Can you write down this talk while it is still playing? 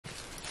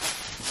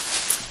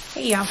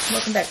Hey y'all,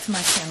 welcome back to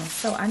my channel.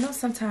 So I know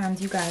sometimes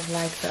you guys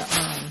like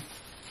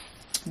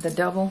the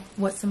double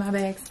what's in my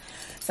bags,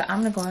 so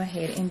I'm gonna go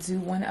ahead and do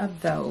one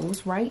of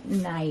those right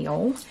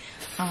now.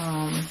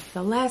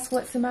 The last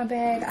what's in my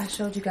bag, I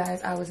showed you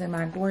guys I was in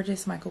my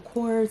gorgeous Michael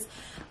Kors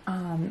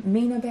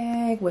Mina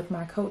bag with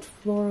my Coach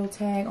Floral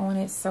tag on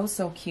it.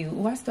 So cute.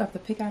 Oh, I still have to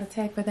pick out a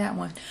tag for that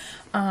one.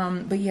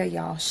 But yeah,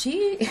 y'all,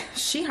 she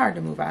hard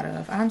to move out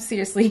of. I'm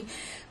seriously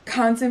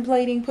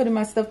contemplating putting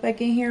my stuff back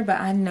in here, but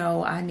I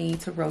know I need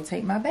to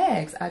rotate my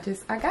bags. I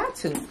got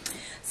to.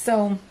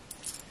 So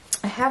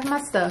I have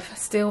my stuff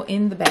still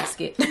in the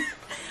basket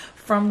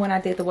from when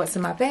I did the what's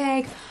in my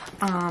bag.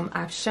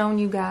 I've shown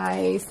you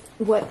guys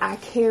what I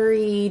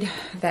carried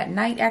that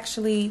night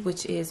actually,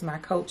 which is my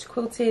Coach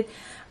quilted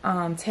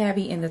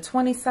tabby in the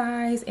 20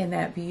 size in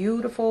that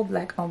beautiful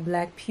black on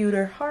black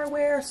pewter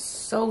hardware.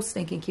 So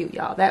stinking cute,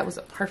 y'all. That was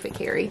a perfect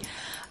carry.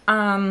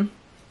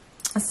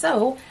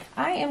 So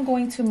I am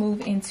going to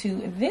move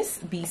into this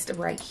beast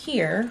right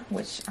here,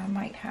 which I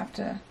might have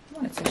to,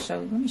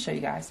 let me show you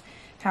guys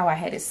how I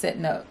had it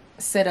set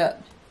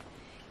up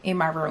in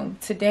my room.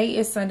 Today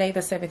is Sunday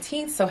the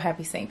 17th, so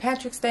happy St.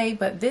 Patrick's Day,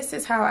 but this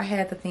is how I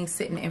had the thing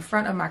sitting in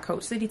front of my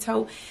Coach City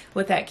tote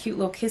with that cute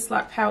little kiss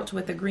lock pouch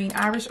with the green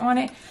Irish on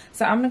it.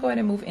 So I'm gonna go ahead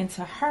and move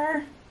into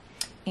her,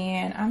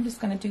 and I'm just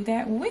gonna do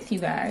that with you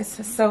guys.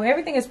 So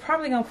everything is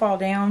probably gonna fall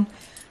down.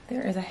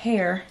 There is a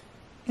hair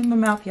in my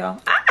mouth, y'all.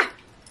 Ah!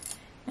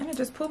 And I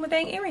just pulled my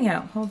dang earring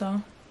out. Hold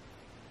on.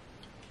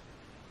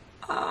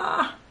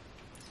 Ah.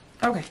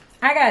 Okay,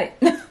 I got it.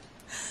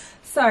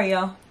 Sorry,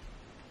 y'all.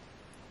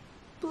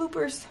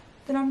 Bloopers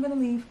that I'm gonna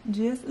leave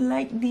just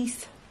like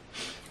this.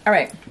 All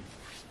right.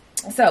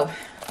 So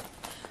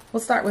we'll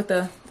start with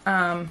the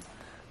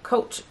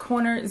Coach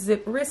corner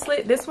zip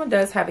wristlet. This one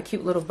does have a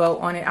cute little bow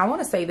on it. I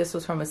want to say this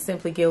was from a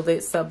Simply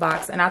Gilded sub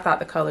box, and I thought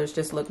the colors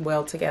just looked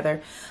well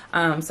together.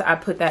 So I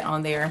put that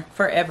on there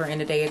forever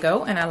and a day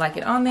ago, and I like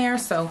it on there.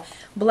 So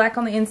black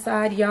on the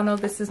inside. Y'all know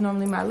this is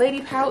normally my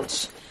lady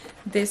pouch.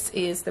 This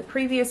is the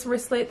previous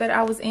wristlet that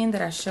I was in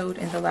that I showed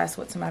in the last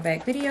what's in my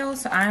bag video.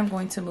 So I'm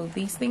going to move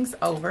these things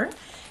over,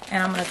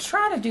 and I'm going to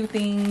try to do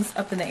things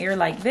up in the air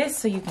like this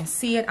so you can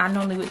see it. I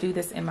normally would do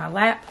this in my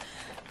lap.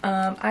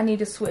 I need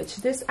to switch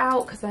this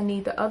out because I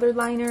need the other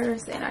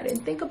liners, and I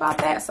didn't think about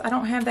that, so I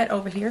don't have that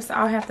over here, so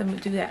I'll have to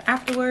do that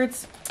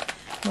afterwards.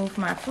 Move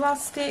my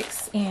floss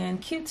sticks and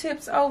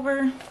Q-tips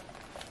over.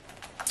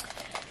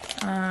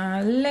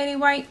 Lady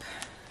wipe,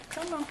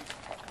 come on.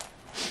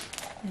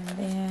 And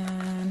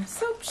then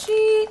soap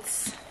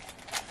sheets.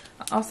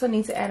 I also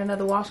need to add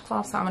another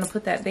washcloth, so I'm going to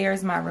put that there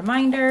as my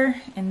reminder,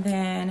 and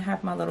then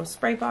have my little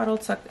spray bottle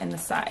tucked in the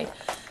side.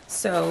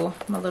 So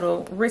my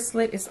little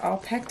wristlet is all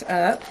packed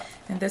up,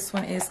 and this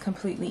one is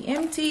completely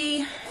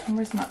empty. And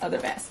where's my other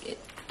basket?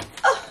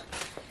 Oh,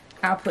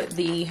 I'll put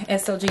the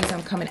SLGs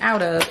I'm coming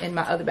out of in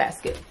my other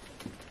basket.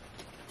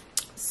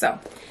 So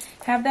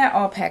have that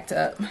all packed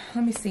up.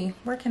 Let me see,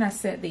 where can I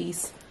set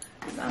these?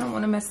 I don't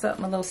want to mess up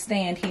my little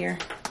stand here.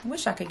 I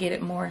wish I could get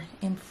it more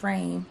in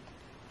frame.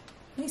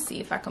 Let me see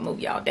if I can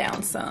move y'all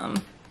down some.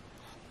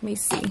 Let me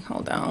see,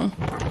 hold on.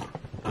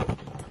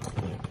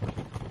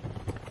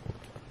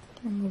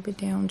 Move it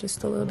down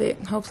just a little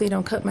bit. Hopefully it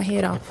don't cut my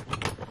head off.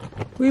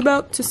 We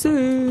about to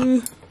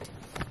see.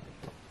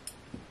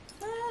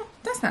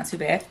 That's not too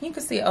bad. You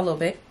can see it a little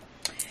bit.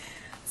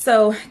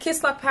 So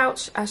kiss lock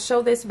pouch. I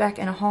showed this back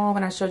in a haul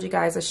when I showed you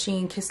guys a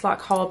Shein kiss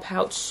lock haul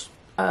pouch.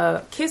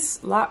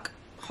 Kiss lock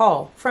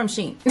haul from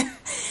Shein.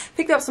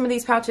 Picked up some of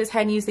these pouches.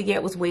 Hadn't used it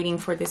yet. Was waiting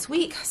for this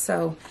week.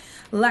 So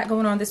a lot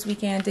going on this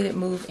weekend. Didn't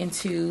move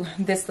into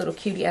this little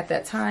cutie at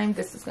that time.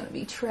 This is going to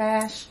be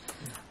trash.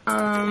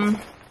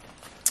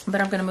 But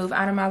I'm going to move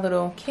out of my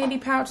little candy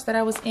pouch that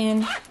I was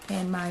in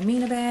my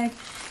Mina bag.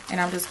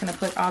 And I'm just going to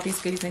put all these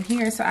goodies in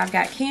here. So I've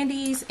got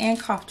candies and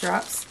cough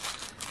drops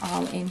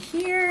all in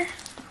here,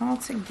 all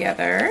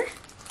together.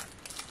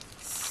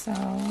 So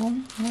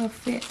we'll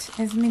fit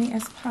as many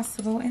as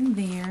possible in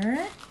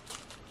there.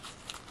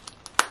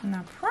 And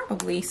I'll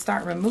probably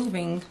start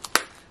removing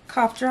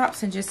cough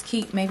drops and just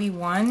keep maybe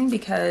one,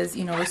 because,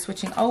 you know, we're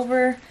switching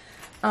over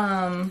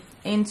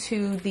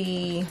into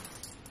the...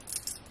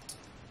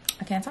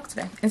 I can't talk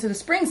today. Into the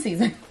spring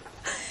season,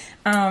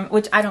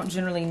 which I don't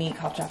generally need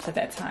cough drops at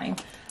that time.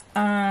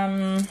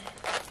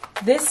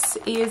 This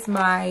is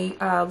my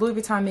Louis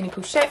Vuitton mini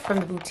pochette from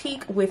the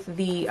boutique with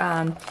the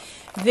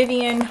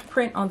Vivian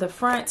print on the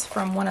front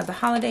from one of the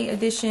holiday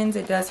editions.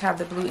 It does have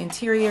the blue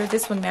interior.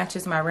 This one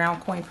matches my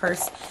round coin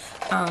purse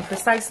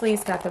precisely.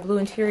 It's got the blue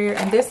interior,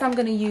 and this I'm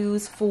going to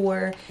use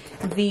for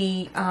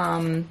the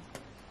kind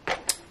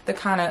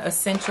of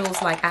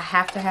essentials, like I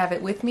have to have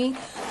it with me.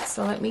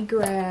 So let me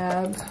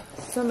grab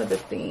some of the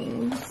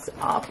things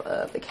off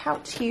of the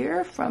couch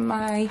here from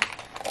my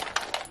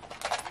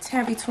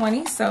Tabby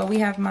 20. So we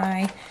have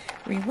my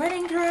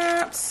re-wetting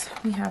drops,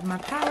 we have my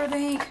power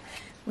bank,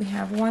 we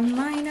have one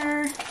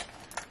liner,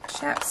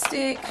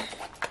 chapstick,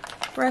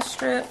 brush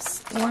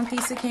strips, 1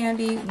 piece of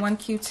candy, 1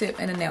 Q-tip,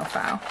 and a nail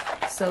file.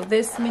 So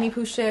this mini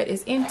pochette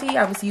is empty.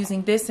 I was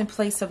using this in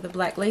place of the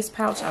black lace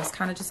pouch. I was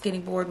kind of just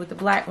getting bored with the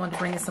black, wanted to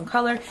bring in some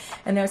color.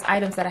 And there's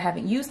items that I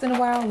haven't used in a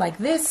while, like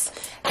this,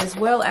 as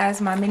well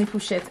as my mini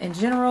pochettes in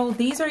general.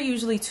 These are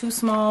usually too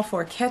small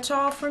for a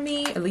catch-all for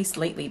me. At least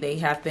lately they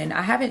have been.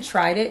 I haven't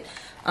tried it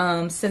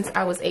since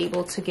I was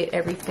able to get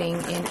everything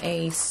in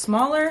a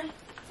smaller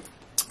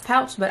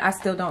pouch, but I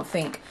still don't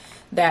think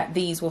that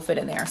these will fit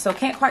in there. So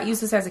can't quite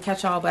use this as a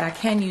catch-all, but I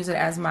can use it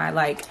as my,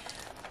 like,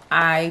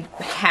 I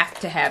have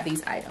to have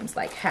these items,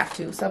 like have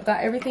to. So I've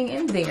got everything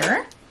in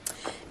there.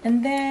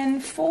 And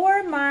then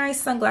for my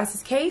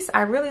sunglasses case,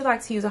 I really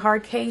like to use a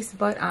hard case,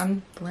 but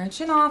I'm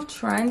branching off,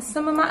 trying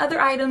some of my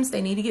other items.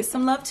 They need to get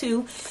some love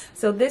too.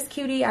 So this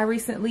cutie I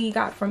recently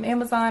got from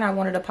Amazon. I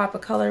wanted to pop a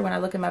color. When I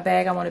look in my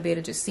bag, I want to be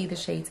able to just see the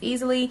shades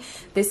easily.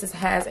 This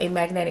has a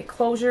magnetic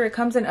closure. It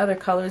comes in other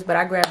colors, but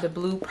I grabbed the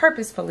blue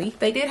purposefully.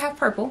 They did have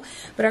purple,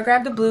 but I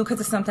grabbed the blue because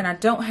it's something I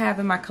don't have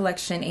in my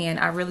collection, and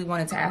I really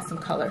wanted to add some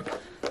color.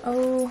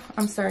 Oh,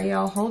 I'm sorry,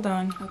 y'all. Hold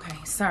on. Okay,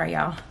 sorry,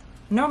 y'all.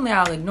 Normally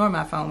I'll ignore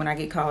my phone when I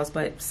get calls,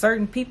 but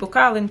certain people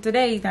calling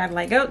today, I'm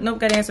like, oh, nope,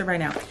 got to answer right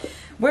now.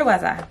 Where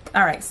was I?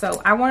 All right,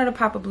 so I wanted to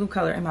pop a blue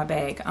color in my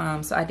bag.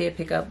 So I did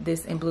pick up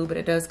this in blue, but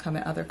it does come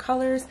in other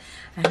colors.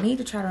 I need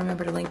to try to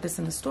remember to link this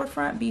in the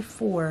storefront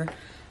before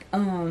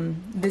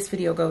this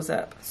video goes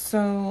up.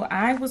 So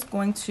I was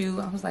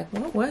like,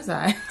 what was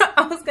I?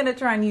 I was gonna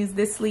try and use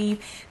this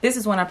sleeve. This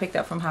is one I picked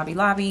up from Hobby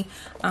Lobby.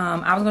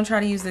 I was gonna try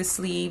to use this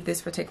sleeve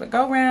this particular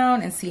go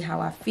round and see how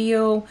I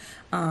feel.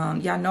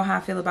 Y'all know how I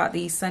feel about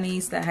these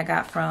sunnies that I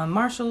got from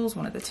Marshall's,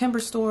 one of the timber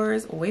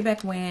stores, way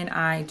back when.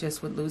 I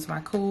just would lose my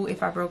cool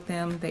if I broke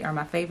them. They are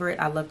my favorite.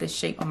 I love this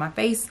shape on my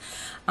face.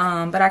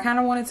 But I kind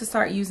of wanted to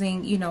start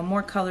using, you know,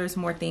 more colors,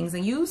 more things,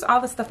 and use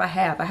all the stuff I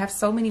have. I have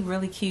so many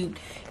really cute,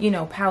 you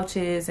know,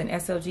 pouches and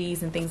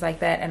SLGs and things like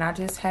that, and I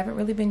just haven't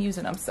really been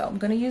using them. So I'm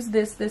gonna use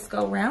this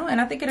go round,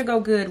 and I think it'll go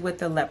good with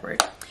the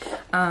Leopard.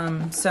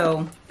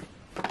 So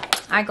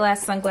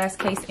eyeglass sunglass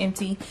case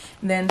empty.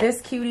 Then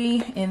this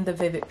cutie in the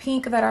vivid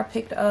pink that I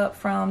picked up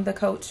from the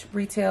Coach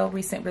retail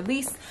recent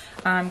release.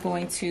 I'm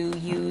going to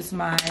use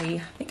my,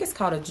 I think it's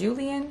called a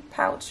Julian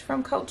pouch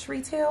from Coach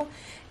retail,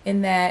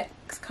 in that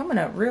it's coming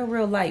up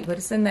real light, but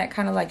it's in that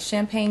kind of like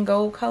champagne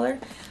gold color.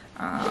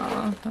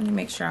 Let me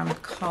make sure I'm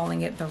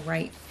calling it the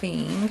right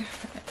thing.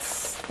 I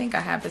think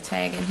I have the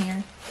tag in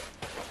here.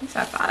 At least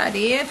I thought I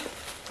did.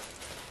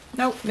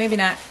 Nope, maybe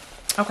not.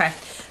 Okay.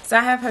 So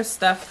I have her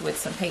stuffed with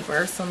some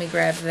paper, so let me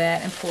grab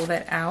that and pull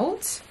that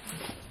out.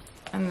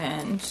 And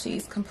then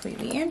she's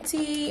completely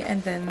empty.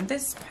 And then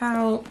this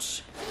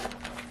pouch,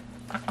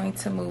 I'm going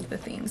to move the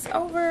things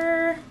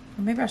over. Or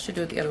maybe I should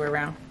do it the other way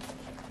around,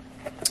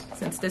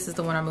 since this is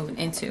the one I'm moving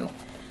into.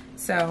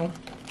 So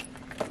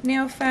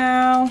nail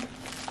file,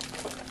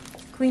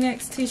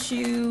 Kleenex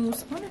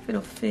tissues. I wonder if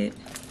it'll fit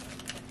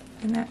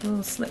in that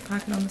little slip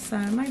pocket on the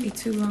side. It might be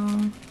too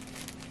long.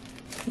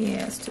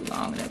 Yeah, it's too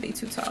long and it'll be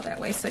too tall that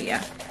way. So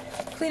yeah,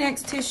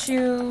 Kleenex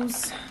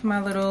tissues,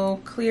 my little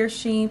clear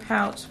Shein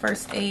pouch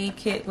first aid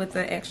kit with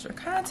the extra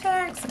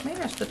contacts. Maybe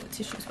I should put the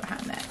tissues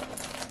behind that.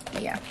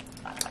 Yeah.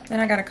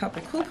 Then I got a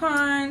couple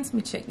coupons. Let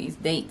me check these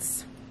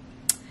dates.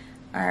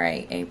 All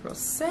right, April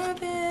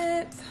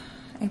 7th.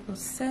 April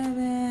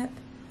 7th.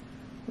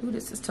 Ooh,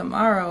 this is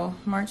tomorrow.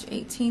 March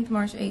 18th,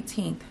 March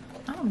 18th.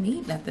 I don't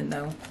need nothing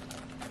though.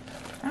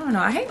 I don't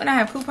know. I hate when I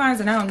have coupons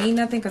and I don't need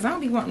nothing because I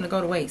don't be wanting to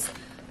go to waste.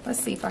 Let's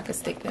see if I can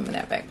stick them in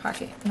that back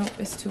pocket. Nope,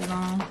 it's too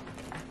long.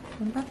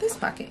 What about this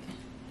pocket?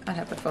 I'd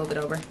have to fold it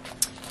over.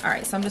 All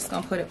right, so I'm just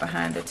gonna put it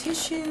behind the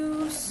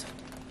tissues.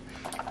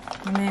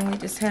 And then we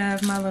just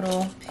have my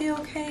little pill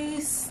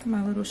case,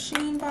 my little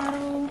Shein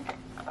bottle,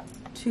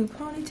 2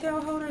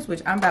 ponytail holders,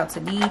 which I'm about to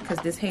need because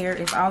this hair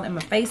is all in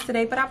my face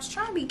today, but I was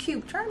trying to be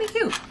cute,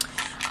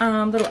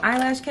 little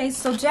eyelash case.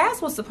 So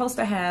Jazz was supposed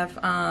to have,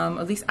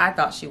 at least I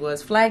thought she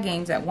was, flag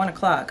games at 1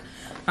 o'clock.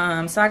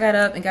 So I got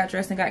up and got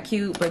dressed and got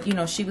cute, but you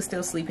know, she was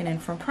still sleeping in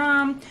from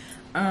prom.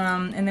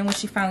 And then when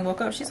she finally woke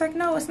up, she's like,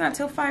 no, it's not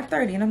till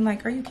 5:30. And I'm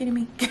like, are you kidding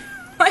me?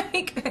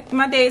 Like,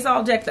 my day is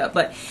all jacked up.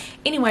 But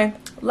anyway,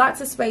 lots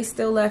of space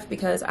still left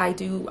because I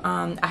do,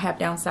 I have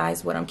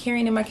downsized what I'm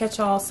carrying in my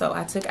catch-all. So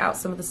I took out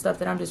some of the stuff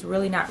that I'm just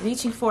really not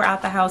reaching for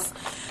out the house.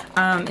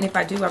 And if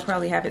I do, I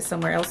probably have it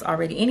somewhere else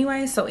already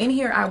anyway. So in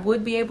here, I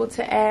would be able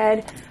to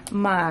add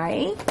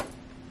my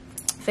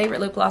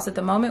favorite lip gloss at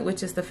the moment,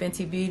 which is the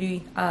Fenty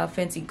Beauty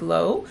Fenty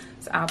Glow.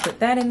 So I'll put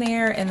that in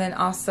there. And then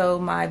also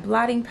my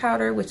blotting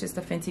powder, which is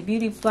the Fenty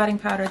Beauty blotting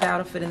powder.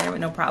 That'll fit in there with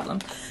no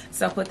problem.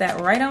 So I'll put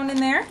that right on in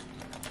there.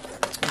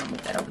 I'll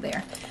move that over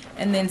there.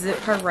 And then zip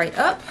her right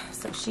up.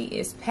 So she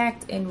is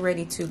packed and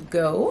ready to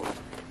go.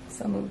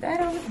 So move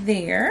that over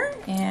there.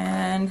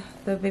 And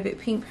the Vivid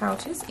Pink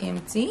pouch is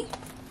empty.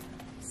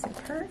 Zip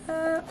her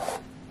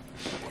up.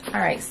 All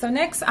right, so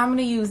next I'm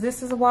gonna use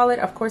this as a wallet.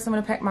 Of course, I'm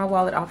gonna pack my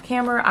wallet off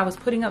camera. I was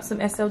putting up some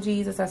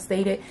SLGs, as I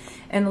stated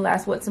in the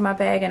last What's in My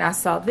Bag, and I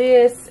saw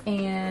this,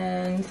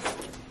 and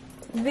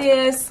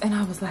this, and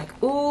I was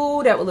like,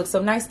 ooh, that would look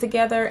so nice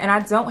together. And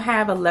I don't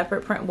have a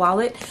leopard print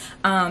wallet.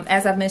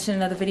 As I've mentioned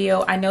in another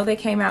video, I know they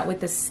came out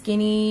with the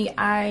skinny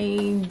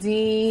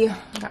ID.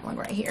 I got one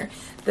right here.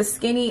 The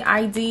skinny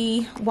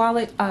ID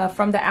wallet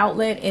from the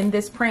outlet in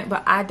this print,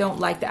 but I don't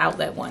like the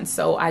outlet one,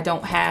 so I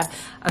don't have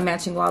a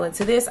matching wallet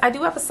to this. I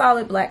do have a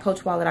solid black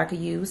Coach wallet I could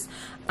use.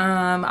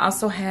 I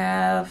also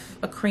have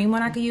a cream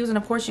one I could use, and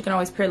of course you can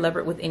always pair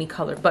leopard with any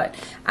color, but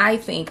I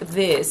think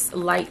this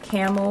light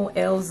camel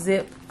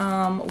L-zip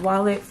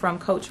wallet from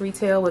Coach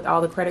Retail with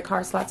all the credit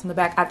card slots in the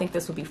back, I think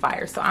this would be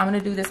fire. So I'm going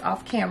to do this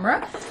off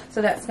camera.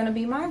 So that's going to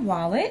be my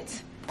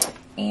wallet,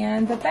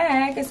 and the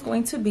bag is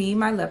going to be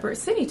my Leopard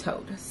City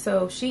Tote.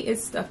 So she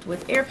is stuffed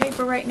with air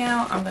paper right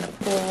now. I'm going to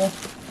pull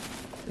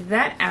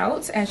that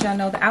out. As y'all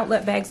know, the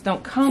outlet bags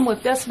don't come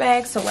with dust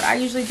bags, so what I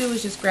usually do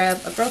is just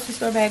grab a grocery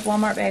store bag,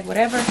 Walmart bag,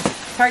 whatever,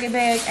 Target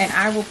bag, and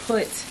I will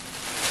put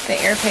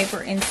the air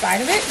paper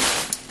inside of it.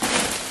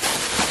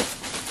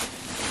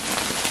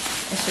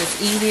 It's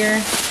just easier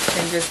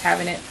than just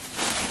having it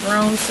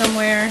thrown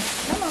somewhere.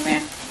 Come on,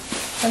 man.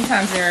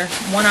 Sometimes they're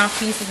one-off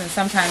pieces, and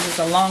sometimes it's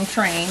a long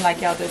train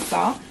like y'all just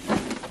saw.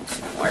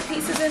 2 more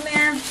pieces in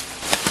there.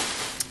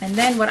 And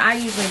then what I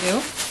usually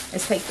do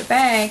is take the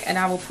bag and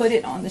I will put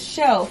it on the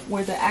shelf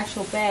where the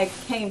actual bag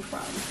came from.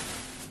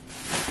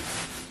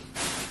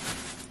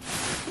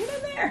 Get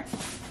in there.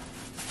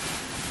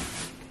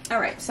 All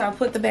right, so I'll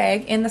put the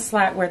bag in the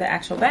slot where the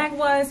actual bag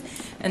was,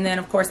 and then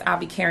of course I'll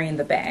be carrying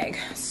the bag.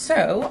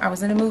 So I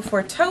was in a mood for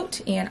a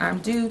tote, and I'm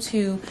due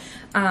to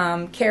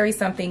carry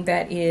something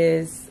that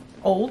is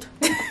old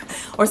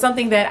or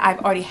something that I've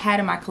already had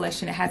in my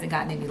collection that hasn't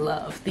gotten any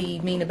love. The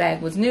Mina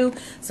bag was new,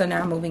 so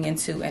now I'm moving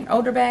into an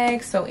older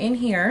bag. So in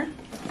here,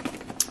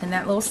 in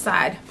that little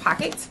side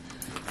pocket,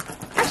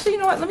 actually, you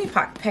know what, let me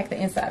pack the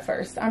inside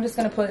first. I'm just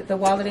going to put the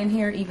wallet in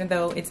here even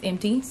though it's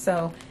empty.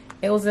 So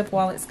L-zip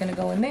wallet's going to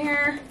go in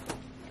there.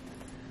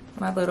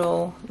 My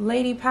little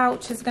lady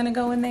pouch is going to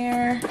go in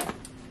there.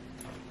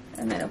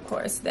 And then of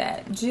course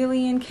that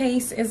Jillian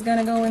case is going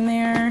to go in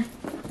there.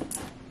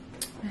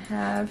 I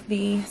have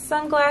the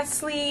sunglass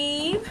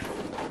sleeve.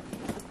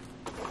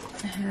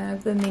 I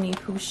have the mini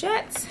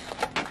pochette.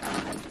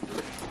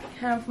 I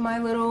have my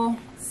little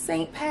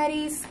St.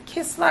 Patty's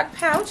Kiss Lock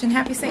pouch, and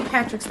happy St.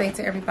 Patrick's Day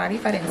to everybody.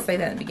 If I didn't say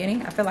that in the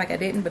beginning, I feel like I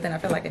didn't, but then I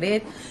feel like I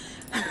did.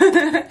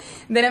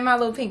 Then in my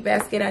little pink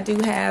basket, I do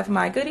have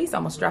my goodies.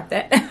 Almost dropped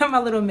that. My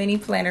little mini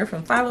planner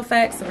from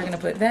Filofax, so we're going to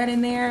put that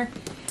in there.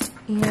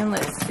 And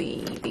let's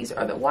see, these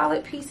are the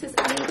wallet pieces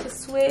I need to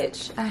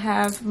switch. I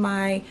have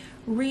my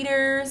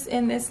readers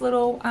in this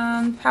little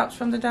pouch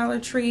from the Dollar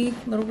Tree,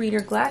 little reader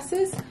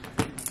glasses.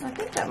 I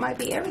think that might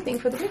be everything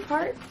for the big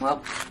part.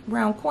 Well,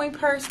 round coin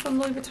purse from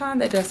Louis Vuitton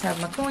that does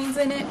have my coins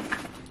in it.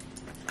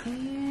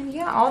 And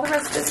yeah, all the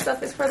rest of this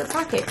stuff is for the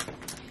pocket.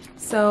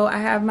 So I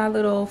have my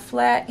little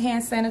flat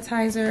hand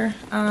sanitizer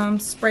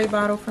spray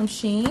bottle from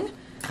Shein.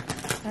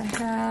 I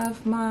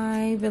have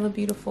my Villa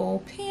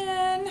Beautiful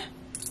pen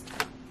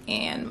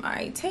and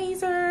my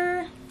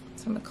taser.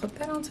 So I'm gonna clip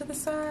that onto the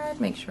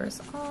side, make sure it's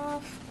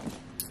off.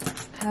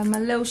 I have my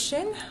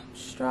lotion,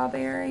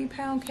 strawberry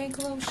pound cake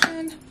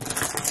lotion.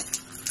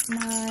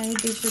 My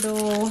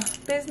digital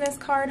business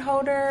card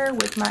holder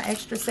with my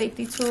extra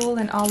safety tool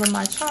and all of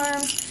my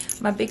charms.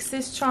 My Big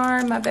Sis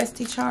charm, my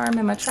Bestie charm,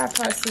 and my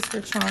Tripod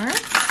Sister charm.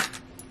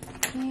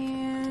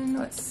 And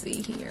let's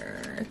see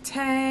here,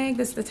 tag.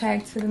 This is the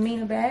tag to the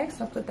Mina bag,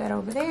 so I'll put that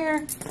over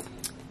there.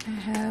 I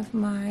have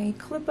my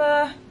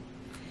clipper.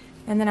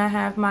 And then I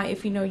have my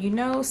If You Know You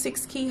Know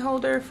 6 key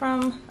holder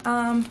from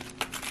my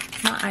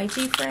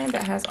IG friend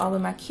that has all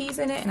of my keys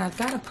in it. And I've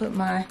got to put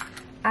my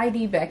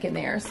ID back in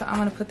there, so I'm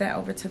going to put that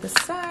over to the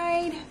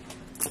side.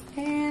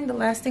 And the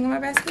last thing in my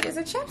basket is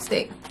a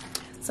chapstick.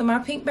 So my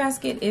pink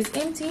basket is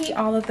empty.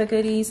 All of the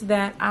goodies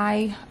that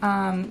I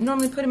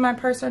normally put in my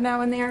purse are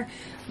now in there.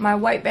 My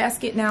white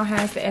basket now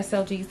has the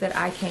SLGs that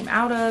I came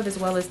out of, as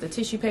well as the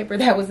tissue paper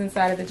that was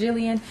inside of the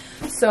Jillian.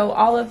 So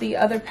all of the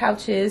other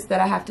pouches that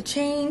I have to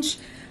change,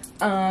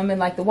 and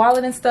like the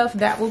wallet and stuff,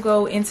 that will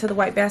go into the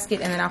white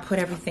basket, and then I'll put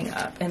everything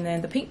up. And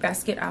then the pink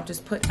basket I'll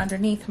just put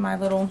underneath my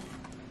little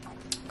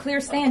clear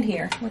stand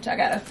here, which I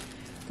gotta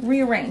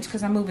rearrange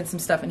because I'm moving some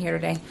stuff in here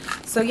today.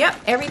 So yep,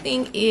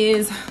 everything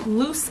is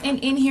loose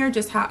and in here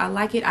just how I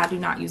like it. I do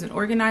not use an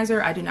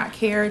organizer. I do not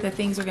care that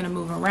things are going to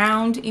move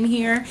around in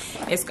here.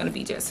 It's going to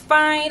be just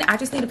fine. I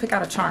just need to pick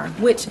out a charm,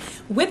 which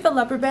with the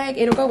leopard bag,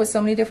 it'll go with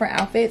so many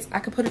different outfits. I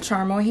could put a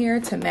charm on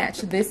here to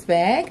match this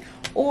bag,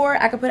 or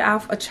I could put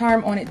a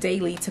charm on it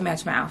daily to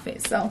match my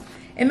outfit. So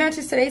it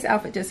matches today's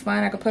outfit just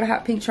fine. I could put a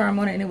hot pink charm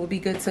on it and it will be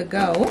good to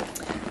go.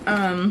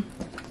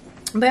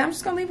 But I'm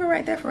just going to leave it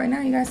right there for right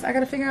now, you guys. I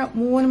got to figure out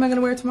what am I going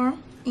to wear tomorrow,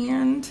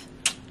 and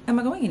am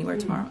I going anywhere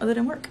tomorrow other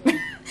than work?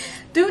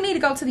 Do need to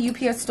go to the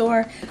UPS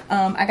store.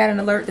 I got an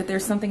alert that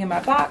there's something in my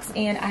box,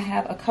 and I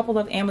have a couple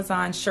of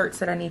Amazon shirts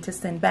that I need to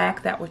send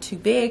back that were too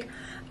big.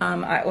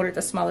 I ordered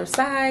the smaller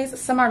size.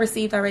 Some I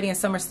received already and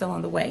some are still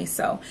on the way.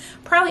 So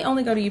probably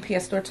only go to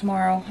UPS store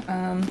tomorrow,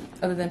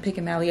 other than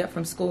picking Mally up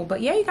from school.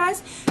 But yeah, you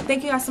guys,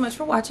 thank you guys so much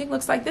for watching.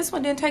 Looks like this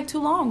one didn't take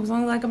too long. It was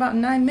only like about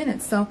 9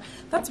 minutes. So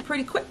that's a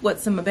pretty quick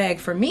what's in my bag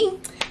for me.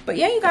 But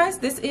yeah, you guys,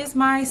 this is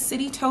my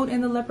city tote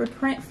in the leopard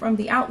print from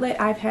the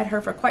outlet. I've had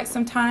her for quite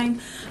some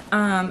time.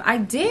 I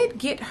did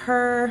get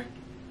her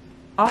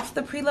off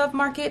the pre-love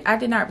market. I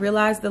did not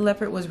realize the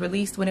leopard was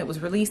released when it was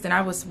released, and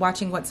I was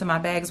watching what's in my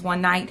bags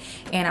one night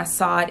and I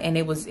saw it and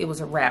it was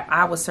a wrap.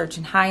 I was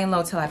searching high and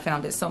low till I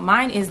found it. So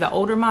mine is the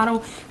older model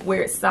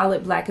where it's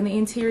solid black in the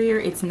interior.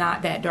 It's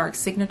not that dark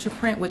signature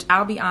print, which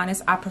I'll be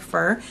honest, I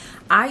prefer.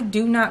 I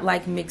do not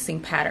like mixing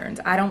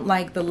patterns. I don't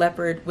like the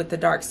leopard with the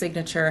dark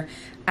signature.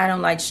 I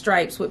don't like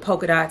stripes with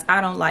polka dots.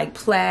 I don't like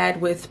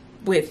plaid with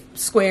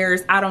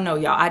squares. I don't know,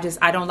 y'all.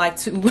 I don't like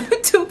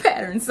two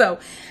patterns. So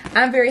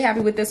I'm very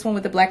happy with this one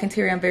with the black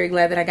interior. I'm very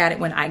glad that I got it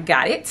when I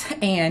got it.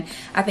 And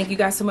I thank you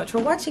guys so much for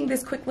watching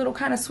this quick little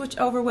kind of switch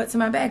over what's in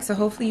my bag. So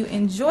hopefully you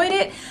enjoyed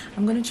it.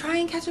 I'm going to try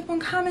and catch up on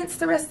comments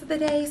the rest of the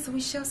day, so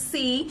we shall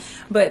see.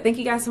 But thank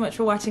you guys so much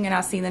for watching, and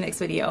I'll see you in the next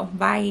video.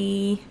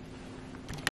 Bye.